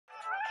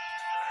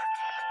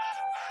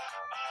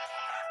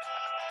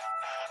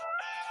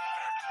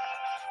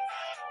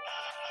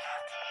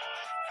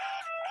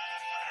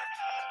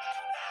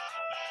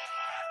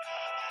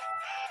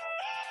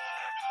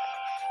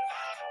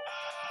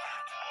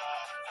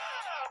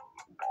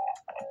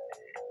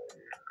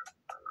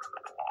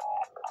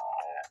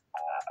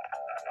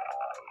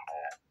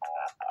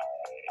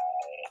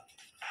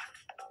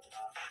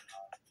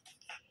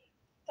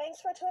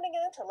Thanks for tuning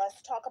in to Let's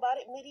Talk About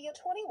It Media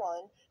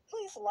 21.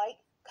 Please like,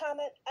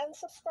 comment, and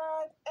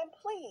subscribe. And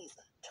please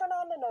turn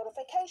on the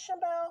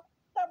notification bell.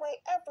 That way,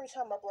 every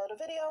time I upload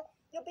a video,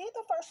 you'll be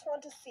the first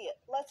one to see it.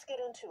 Let's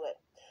get into it.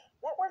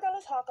 What we're going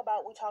to talk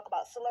about, we talk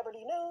about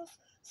celebrity news,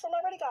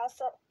 celebrity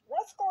gossip,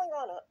 what's going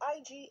on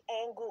IG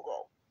and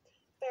Google.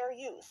 Fair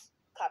use.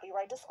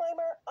 Copyright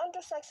disclaimer,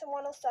 under Section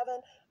 107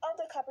 of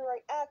the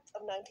Copyright Act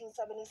of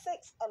 1976,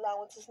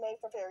 allowance is made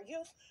for fair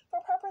use for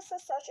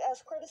purposes such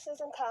as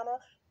criticism,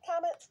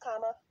 comments,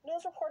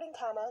 news reporting,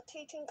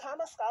 teaching,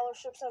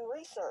 scholarships, and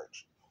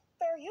research.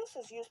 Fair use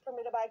is use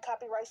permitted by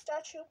copyright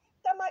statute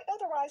that might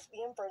otherwise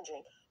be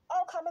infringing.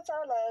 All comments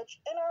are alleged,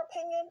 in our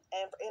opinion,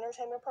 and for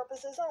entertainment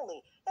purposes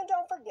only. And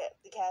don't forget,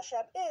 the Cash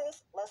App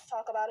is Let's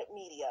Talk About It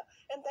Media.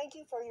 And thank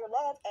you for your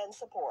love and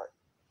support.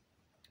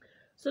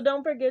 So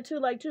don't forget to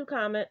like, to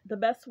comment. The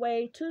best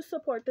way to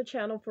support the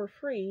channel for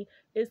free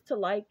is to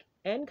like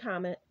and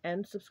comment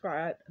and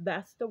subscribe.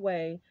 That's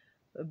the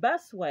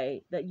best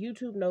way that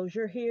YouTube knows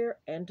you're here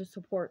and to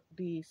support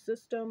the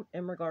system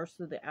in regards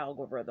to the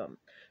algorithm.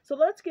 So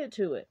let's get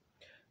to it.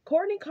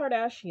 Kourtney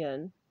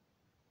Kardashian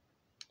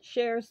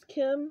shares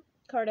Kim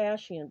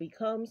Kardashian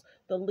becomes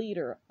the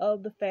leader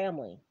of the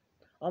family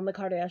on the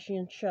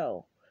Kardashian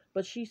show.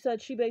 But she said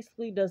she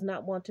basically does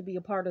not want to be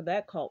a part of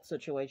that cult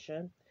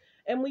situation.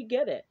 And we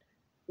get it.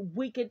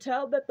 We could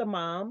tell that the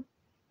mom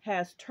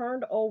has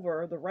turned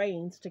over the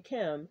reins to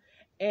Kim,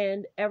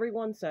 and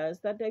everyone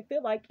says that they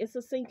feel like it's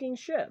a sinking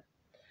ship.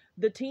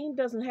 The team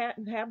doesn't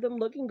have them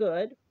looking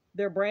good.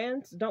 Their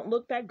brands don't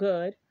look that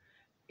good.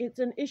 It's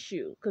an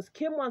issue because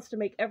Kim wants to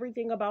make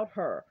everything about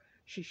her.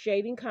 She's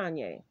shading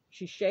Kanye.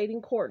 She's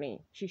shading Kourtney.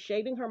 She's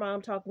shading her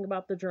mom talking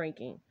about the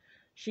drinking.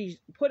 She's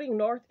putting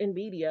North in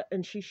media,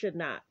 and she should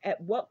not.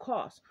 At what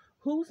cost?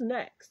 Who's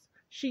next?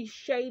 She's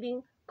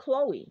shading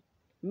Khloe,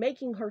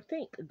 making her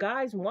think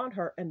guys want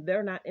her and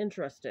they're not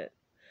interested.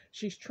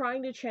 She's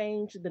trying to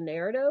change the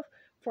narrative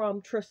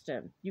from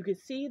Tristan. You can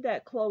see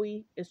that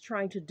Khloe is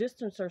trying to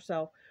distance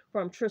herself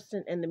from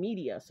Tristan and the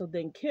media. So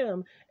then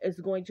Kim is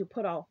going to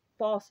put out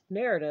false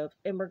narrative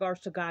in regards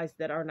to guys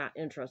that are not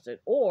interested,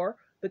 or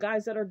the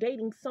guys that are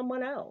dating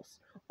someone else,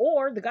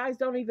 or the guys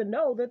don't even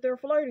know that they're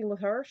flirting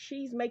with her.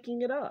 She's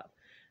making it up.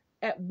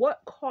 At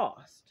what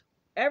cost?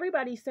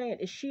 Everybody's saying,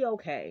 is she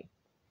okay?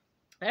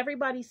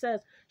 Everybody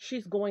says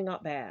she's going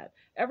up bad.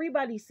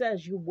 Everybody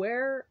says you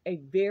wear a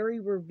very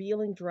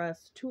revealing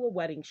dress to a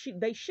wedding.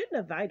 They shouldn't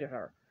have invited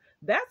her.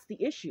 That's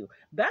the issue.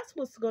 That's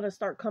what's going to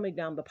start coming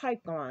down the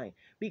pipeline,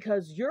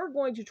 because you're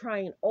going to try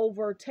and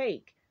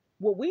overtake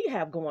what we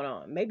have going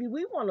on. Maybe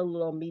we want a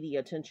little media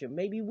attention.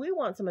 Maybe we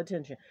want some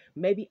attention.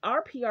 Maybe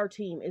our PR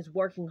team is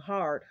working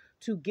hard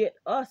to get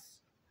us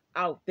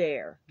out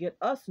there, get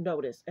us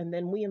noticed, and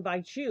then we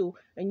invite you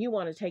and you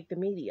want to take the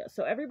media.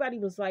 So everybody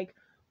was like,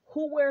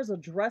 who wears a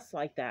dress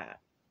like that?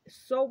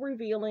 So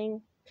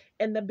revealing.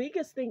 And the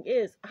biggest thing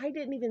is, I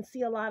didn't even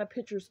see a lot of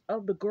pictures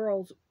of the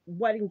girls'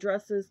 wedding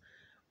dresses,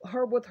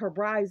 her with her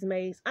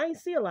bridesmaids. I didn't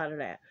see a lot of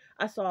that.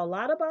 I saw a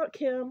lot about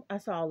Kim. I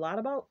saw a lot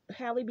about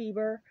Hailey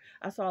Bieber.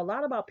 I saw a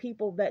lot about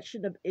people that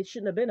it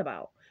shouldn't have been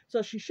about.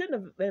 So she shouldn't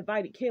have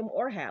invited Kim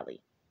or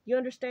Hailey. You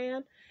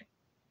understand?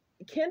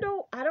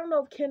 Kendall, I don't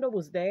know if Kendall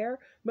was there.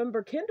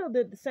 Remember, Kendall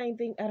did the same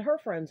thing at her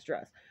friend's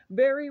dress.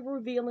 Very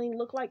revealing,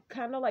 looked like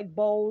kind of like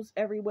bows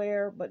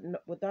everywhere, but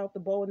without the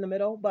bow in the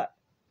middle. But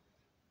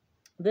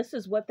this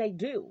is what they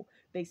do.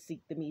 They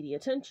seek the media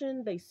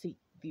attention. They seek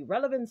the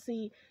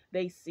relevancy.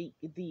 They seek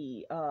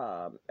the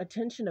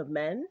attention of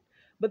men.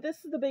 But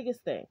this is the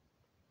biggest thing.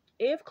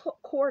 If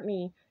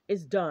Kourtney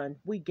is done,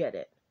 we get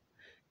it.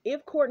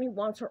 If Kourtney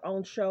wants her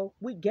own show,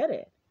 we get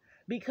it.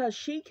 Because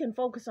she can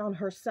focus on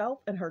herself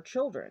and her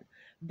children.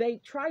 They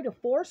try to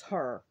force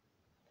her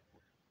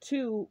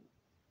to,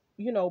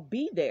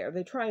 be there.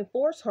 They try and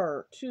force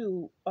her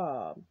to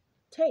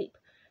tape.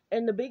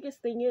 And the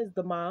biggest thing is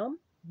the mom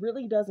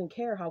really doesn't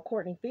care how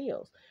Kourtney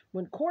feels.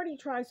 When Kourtney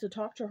tries to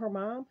talk to her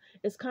mom,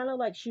 it's kind of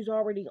like she's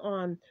already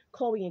on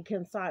Khloe and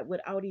Kim's side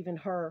without even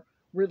her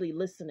really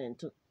listening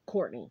to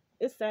Kourtney.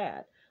 It's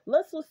sad.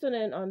 Let's listen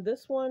in on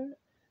this one,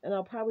 and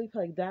I'll probably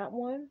play that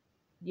one.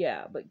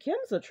 Yeah, but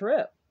Kim's a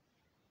trip.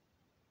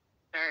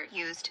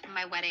 Used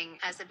my wedding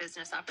as a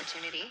business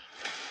opportunity.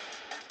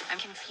 I'm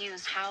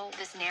confused how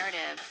this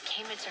narrative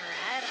came into her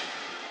head.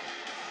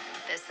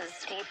 This is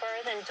deeper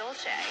than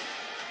Dolce.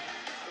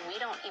 We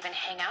don't even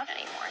hang out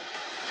anymore.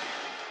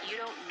 You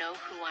don't know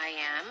who I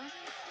am.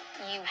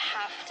 You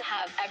have to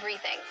have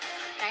everything.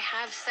 I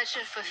have such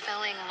a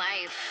fulfilling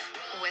life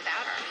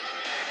without her.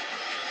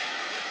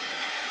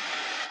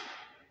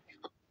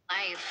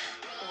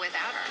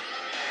 Without her.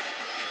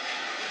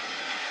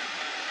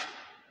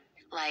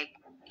 Like,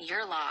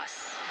 your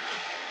loss.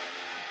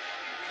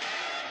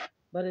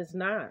 But it's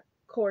not.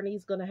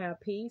 Kourtney's going to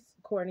have peace.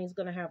 Kourtney's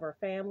going to have her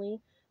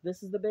family.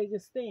 This is the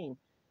biggest thing.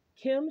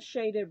 Kim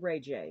shaded Ray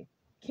J.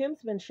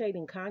 Kim's been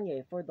shading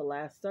Kanye for the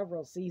last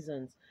several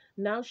seasons.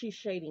 Now she's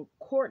shading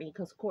Kourtney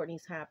because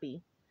Kourtney's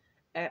happy,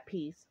 at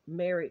peace,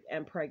 married,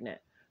 and pregnant.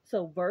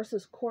 So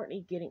versus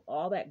Kourtney getting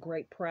all that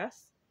great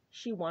press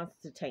she wants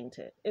to taint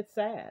it. It's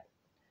sad.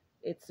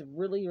 It's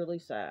really, really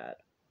sad.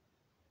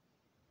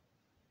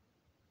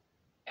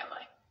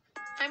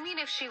 I mean,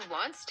 if she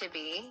wants to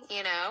be,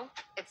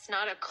 it's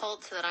not a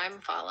cult that I'm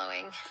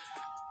following.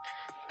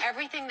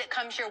 Everything that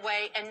comes your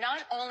way, and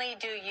not only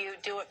do you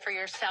do it for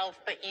yourself,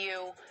 but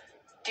you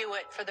do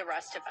it for the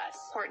rest of us.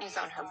 Kourtney's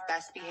on her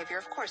best behavior.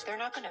 Of course, they're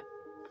not going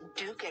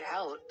to duke it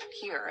out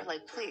here.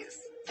 Like, please.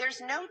 There's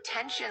no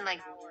tension,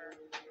 like,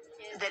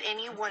 that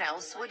anyone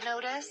else would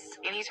notice.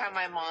 Anytime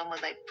my mom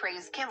would, like,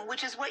 praise Kim,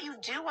 which is what you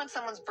do on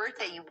someone's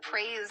birthday. You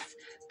praise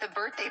the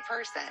birthday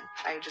person.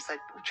 I just, like,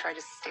 try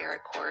to stare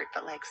at Court,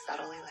 but, like,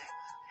 subtly, like,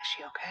 is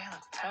she okay?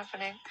 Like, what's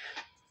happening?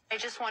 I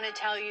just want to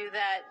tell you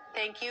that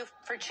thank you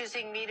for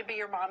choosing me to be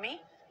your mommy.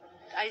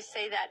 I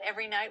say that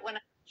every night when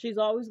She's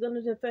always going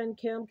to defend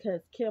Kim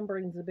because Kim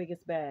brings the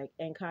biggest bag,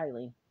 and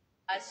Kylie.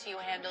 you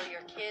handle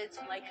your kids.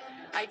 Like,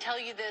 I tell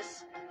you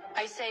this,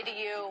 I say to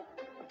you,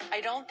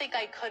 I don't think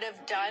I could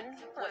have done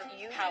what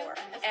you power.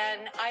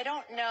 And I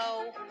don't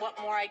know what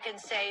more I can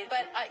say,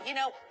 but,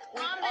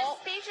 Mom, this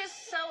speech is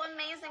so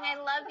amazing. I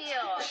love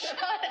you. Shut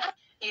up.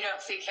 You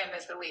don't see Kim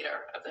as the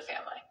leader of the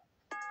family.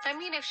 I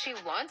mean, if she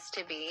wants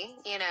to be,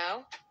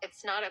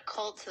 it's not a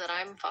cult that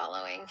I'm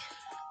following.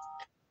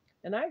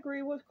 And I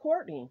agree with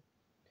Kourtney.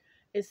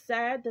 It's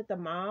sad that the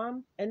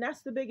mom, and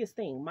that's the biggest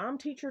thing, mom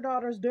teach your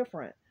daughters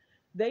different.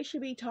 They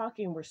should be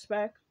talking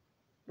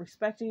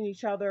respecting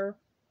each other.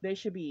 They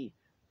should be,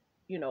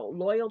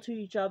 loyal to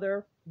each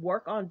other,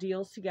 work on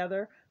deals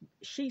together.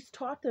 She's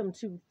taught them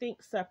to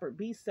think separate,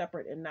 be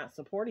separate, and not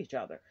support each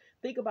other.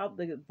 Think about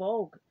the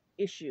Vogue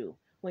issue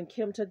when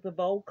Kim took the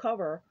Vogue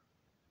cover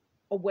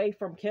away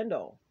from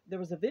Kendall. There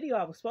was a video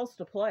I was supposed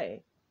to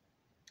play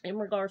in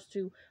regards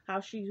to how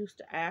she used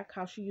to act,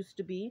 how she used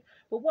to be.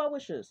 But what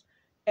wishes?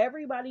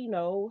 Everybody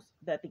knows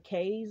that the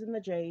K's and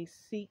the J's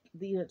seek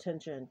the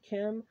attention.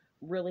 Kim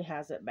really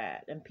has it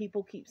bad. And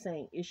people keep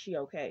saying, is she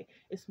okay?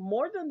 It's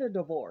more than the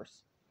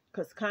divorce.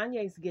 Because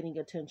Kanye's getting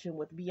attention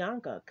with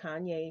Bianca.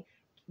 Kanye,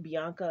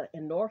 Bianca,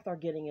 and North are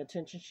getting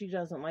attention. She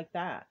doesn't like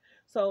that.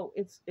 So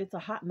it's a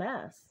hot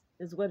mess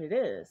is what it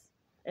is.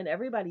 And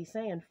everybody's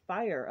saying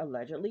fire,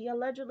 allegedly,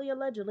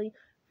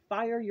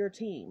 fire your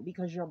team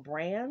because your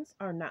brands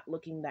are not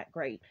looking that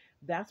great.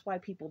 That's why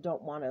people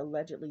don't want to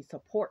allegedly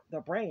support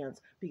the brands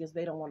because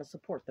they don't want to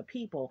support the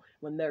people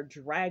when they're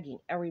dragging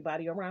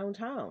everybody around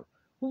town.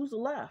 Who's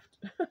left?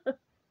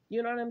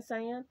 You know what I'm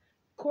saying?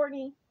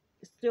 Kourtney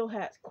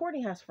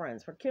has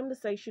friends. For Kim to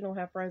say she don't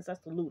have friends,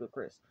 that's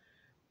ludicrous.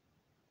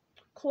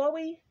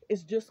 Khloe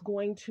is just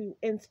going to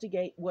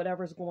instigate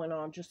whatever's going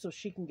on just so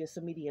she can get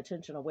some media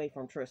attention away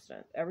from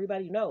Tristan.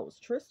 Everybody knows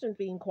Tristan's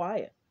being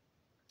quiet.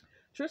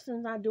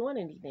 Tristan's not doing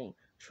anything.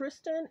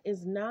 Tristan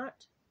is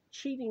not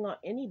cheating on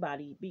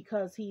anybody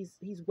because he's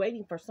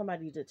waiting for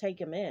somebody to take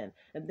him in,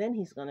 and then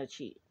he's going to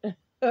cheat.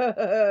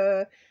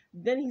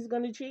 Then he's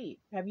going to cheat.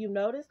 Have you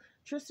noticed?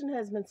 Tristan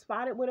has been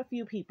spotted with a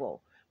few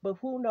people, but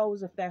who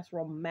knows if that's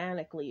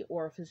romantically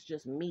or if it's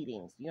just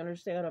meetings. You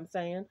understand what I'm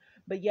saying?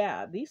 But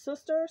yeah, these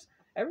sisters,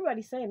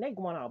 everybody's saying they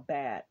going out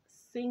bad.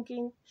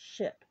 Sinking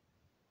ship.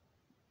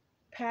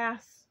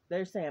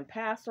 They're saying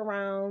pass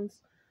arounds.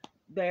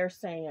 They're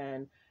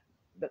saying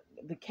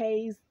the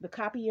K's, the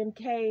copy and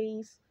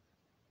K's,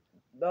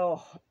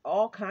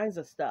 all kinds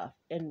of stuff.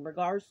 In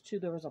regards to,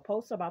 there was a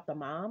post about the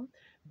mom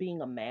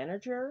being a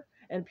manager,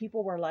 and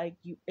people were like,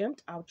 you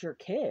emptied out your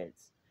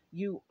kids.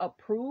 You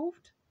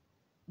approved?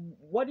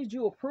 What did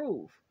you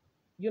approve?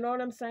 You know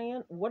what I'm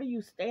saying? What are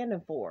you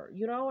standing for?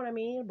 You know what I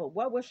mean? But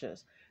what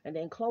wishes? And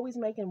then Khloe's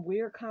making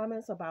weird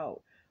comments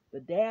about the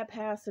dad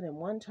passing and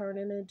one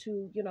turning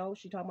into,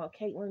 she talking about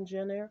Caitlyn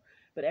Jenner.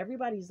 But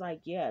everybody's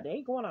like, yeah,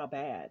 they going out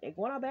bad. They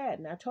going out bad.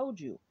 And I told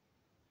you,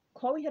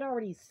 Khloe had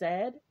already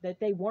said that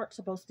they weren't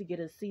supposed to get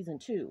a season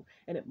 2.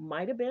 And it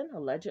might have been,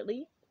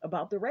 allegedly,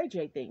 about the Ray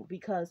J thing.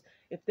 Because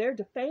if they're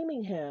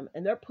defaming him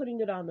and they're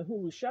putting it on the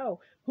Hulu show,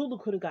 Hulu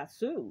could have got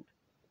sued.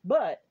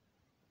 But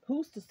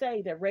who's to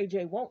say that Ray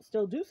J won't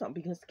still do something?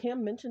 Because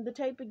Kim mentioned the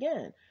tape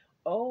again.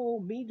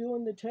 Oh, me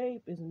doing the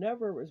tape is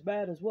never as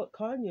bad as what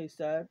Kanye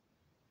said.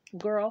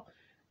 Girl,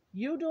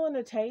 you doing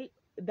the tape,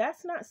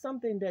 that's not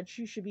something that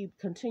you should be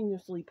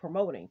continuously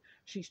promoting.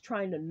 She's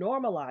trying to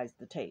normalize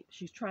the tape.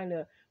 She's trying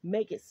to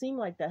make it seem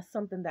like that's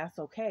something that's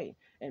okay.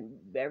 And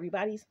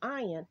everybody's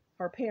eyeing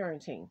her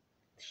parenting.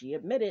 She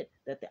admitted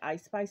that the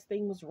Ice Spice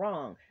thing was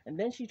wrong. And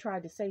then she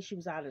tried to say she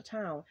was out of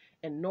town,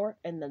 and North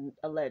and the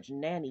alleged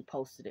nanny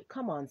posted it.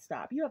 Come on,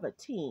 stop. You have a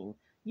team.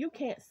 You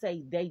can't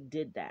say they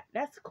did that.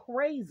 That's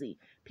crazy.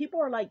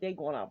 People are like they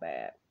going out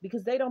bad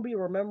because they don't be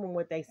remembering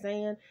what they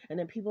saying. And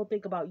then people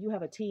think about, you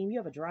have a team, you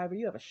have a driver,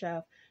 you have a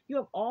chef, you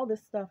have all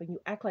this stuff, and you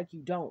act like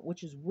you don't,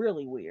 which is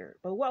really weird.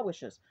 But what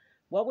wishes?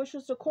 What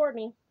wishes to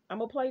Kourtney? I'm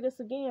going to play this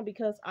again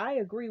because I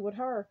agree with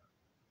her.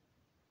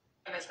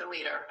 As the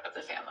leader of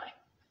the family.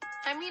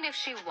 I mean, if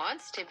she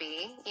wants to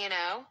be,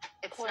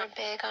 it's not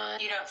big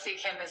on. You don't see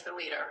Kim as the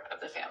leader of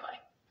the family.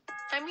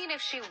 I mean,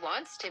 if she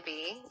wants to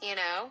be,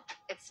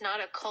 it's not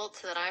a cult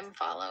that I'm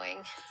following.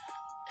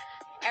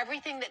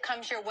 Everything that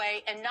comes your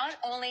way, and not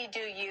only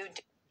do you...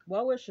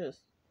 Well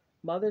wishes.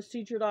 Mothers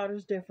teach your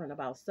daughters different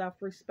about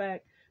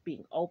self-respect,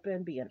 being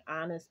open, being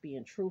honest,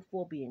 being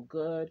truthful, being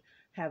good,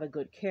 have a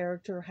good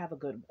character, have a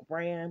good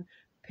brand,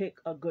 pick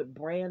a good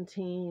brand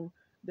team.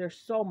 There's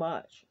so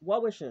much.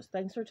 Well wishes.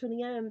 Thanks for tuning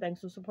in.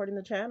 Thanks for supporting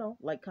the channel.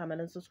 Like, comment,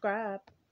 and subscribe.